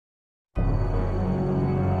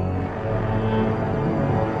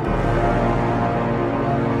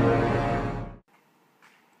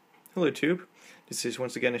Hello Tube. This is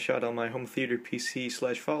once again a shot on my home theater PC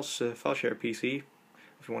slash file share PC,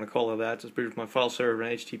 if you want to call it that. It's with my file server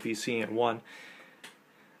and HTPC in one.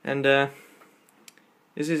 And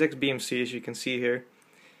this is XBMC, as you can see here.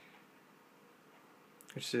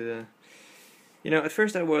 Which is, at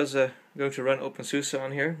first I was going to run OpenSUSE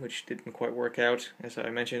on here, which didn't quite work out, as I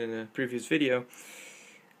mentioned in a previous video.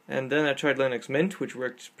 And then I tried Linux Mint, which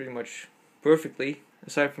worked pretty much perfectly,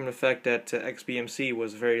 aside from the fact that XBMC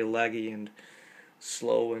was very laggy and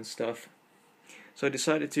slow and stuff. So I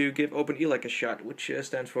decided to give OpenELEC a shot, which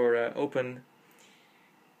stands for Open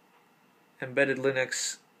Embedded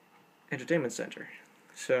Linux Entertainment Center.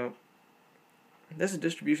 So that's the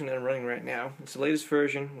distribution that I'm running right now. It's the latest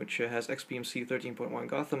version, which has XBMC 13.1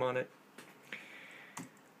 Gotham on it.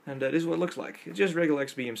 And this is what it looks like. It's just regular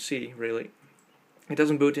XBMC, really. It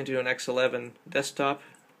doesn't boot into an X11 desktop,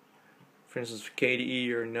 for instance KDE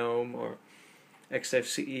or GNOME or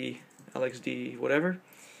XFCE, LXD, whatever.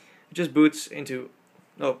 It just boots into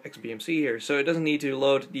XBMC here, so it doesn't need to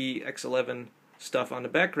load the X11 stuff on the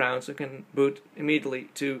background, so it can boot immediately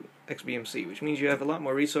to XBMC, which means you have a lot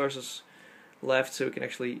more resources left so it can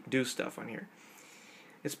actually do stuff on here.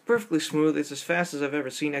 It's perfectly smooth. It's as fast as I've ever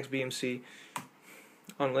seen XBMC,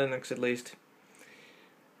 on Linux at least.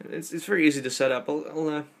 It's very easy to set up.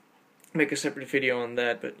 I'll make a separate video on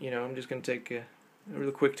that, but I'm just going to take a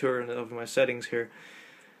real quick tour of my settings here.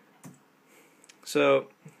 So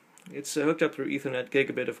it's hooked up through Ethernet,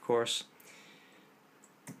 gigabit of course.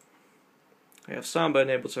 I have Samba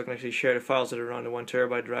enabled so I can actually share the files that are on the 1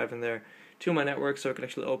 terabyte drive in there to my network, so I can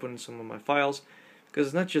actually open some of my files, because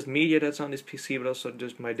it's not just media that's on this PC but also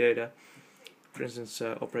just my data, for instance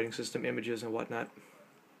operating system images and whatnot.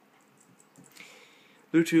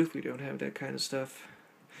 Bluetooth, we don't have that kind of stuff.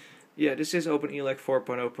 Yeah, this is OpenELEC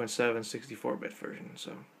 4.0.7 64-bit version,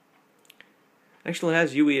 so actually it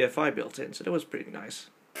has UEFI built in, so that was pretty nice.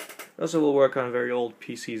 It also will work on very old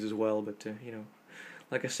PCs as well, but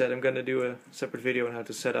like I said, I'm gonna do a separate video on how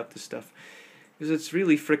to set up this stuff, because it's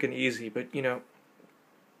really frickin' easy. But I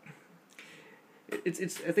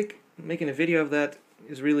think making a video of that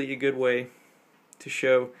is really a good way to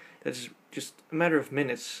show that it's just a matter of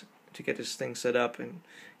minutes to get this thing set up and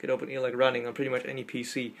get OpenELEC running on pretty much any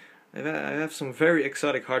PC. I have some very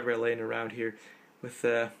exotic hardware laying around here with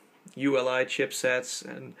ULI chipsets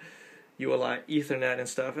and ULI Ethernet and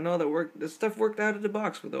stuff, and all that stuff worked out of the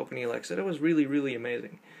box with OpenELEC, so that was really, really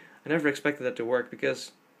amazing. I never expected that to work,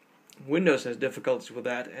 because Windows has difficulties with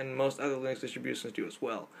that, and most other Linux distributions do as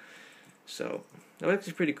well. So that was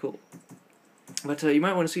actually pretty cool. But you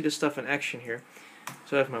might want to see this stuff in action here.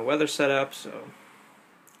 So I have my weather set up, so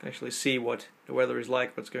I can actually see what the weather is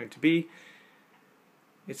like, what's going to be.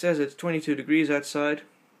 It says it's 22 degrees outside.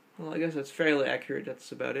 Well, I guess that's fairly accurate.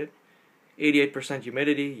 That's about it. 88%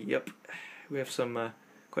 humidity. Yep, we have some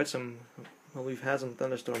we've had some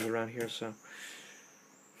thunderstorms around here, so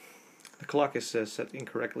the clock is set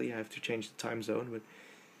incorrectly. I have to change the time zone, but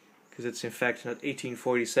because it's in fact not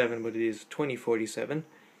 1847, but it is 2047.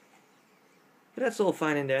 But that's all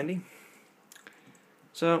fine and dandy.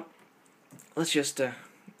 So let's just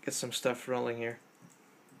get some stuff rolling here.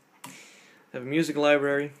 I have a music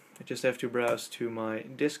library. I just have to browse to my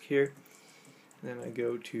disk here, and then I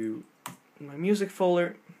go to my music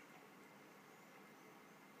folder.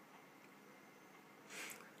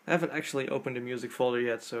 I haven't actually opened the music folder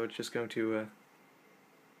yet, so it's just going to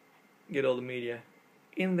get all the media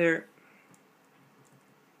in there.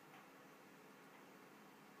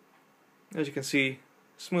 As you can see,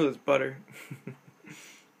 smooth as butter.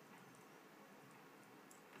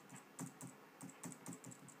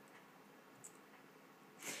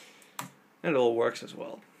 And it all works as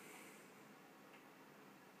well.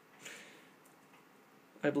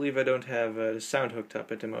 I believe I don't have the sound hooked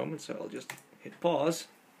up at the moment, so I'll just hit pause.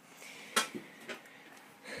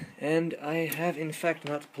 And I have in fact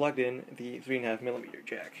not plugged in the 3.5mm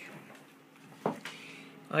jack.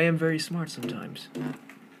 I am very smart sometimes.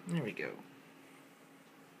 There we go.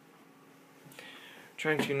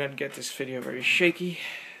 Trying to not get this video very shaky.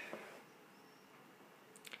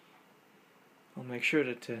 I'll make sure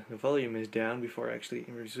that the volume is down before I actually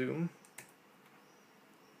resume.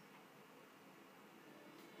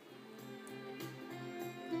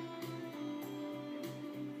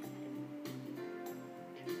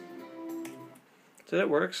 So that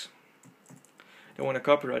works. Don't want to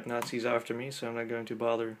copyright Nazis after me, so I'm not going to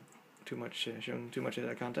bother too much showing too much of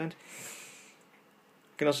that content.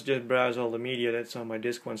 I can also just browse all the media that's on my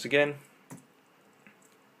disk once again.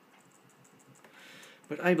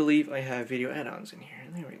 But I believe I have video add-ons in here.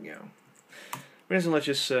 There we go. For instance, let's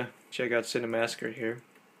just check out Cinemassacre here.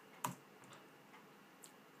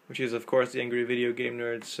 which is of course the Angry Video Game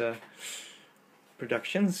Nerds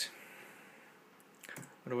Productions,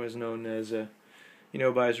 otherwise known as,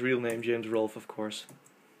 by his real name, James Rolfe, of course.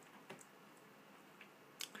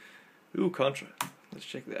 Ooh, Contra. Let's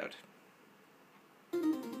check that out.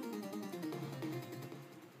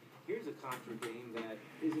 Here's a Contra game that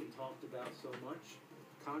isn't talked about so much.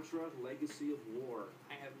 Contra Legacy of War.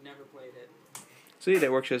 I have never played it. See,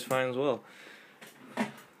 that works just fine as well.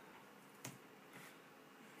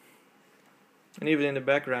 And even in the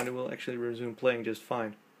background it will actually resume playing just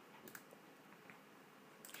fine.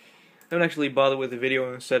 I haven't actually bothered with the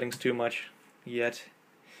video settings too much yet.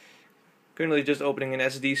 Currently just opening an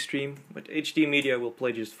SD stream, but HD media will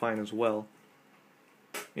play just fine as well.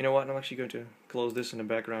 You know what, I'm actually going to close this in the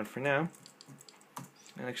background for now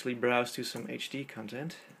and actually browse to some HD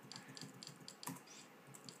content.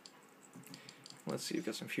 Let's see, we've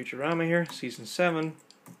got some Futurama here, Season 7.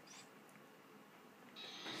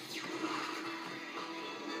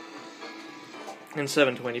 In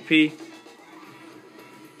 720p.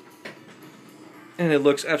 And it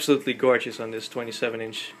looks absolutely gorgeous on this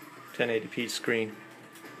 27-inch 1080p screen.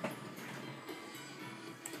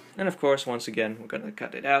 And of course, once again, we're going to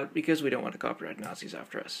cut it out because we don't want the copyright Nazis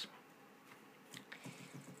after us.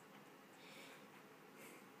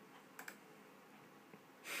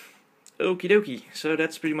 Okie dokie, so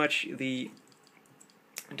that's pretty much the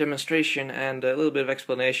demonstration and a little bit of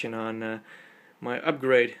explanation on my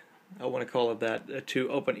upgrade, I want to call it that, to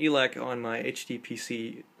OpenELEC on my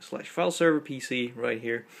HTPC/file server PC right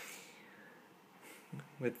here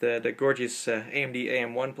with the gorgeous AMD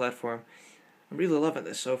AM1 platform. I'm really loving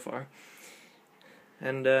this so far,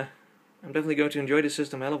 and I'm definitely going to enjoy this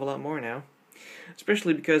system a hell of a lot more now,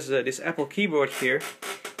 especially because this Apple keyboard here,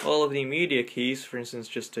 all of the media keys, for instance,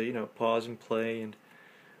 just to pause and play and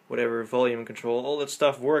whatever volume control, all that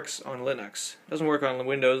stuff works on Linux. It doesn't work on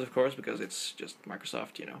Windows, of course, because it's just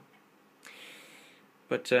Microsoft,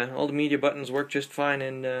 But all the media buttons work just fine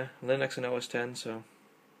in Linux and OS X, so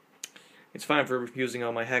it's fine for using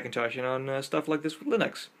on my Hackintosh and on stuff like this with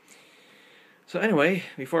Linux. So anyway,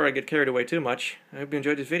 before I get carried away too much, I hope you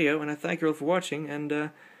enjoyed this video, and I thank you all for watching, and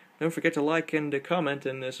don't forget to like and comment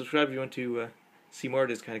and subscribe if you want to see more of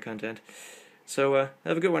this kind of content. So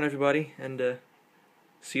have a good one, everybody, and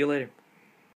see you later.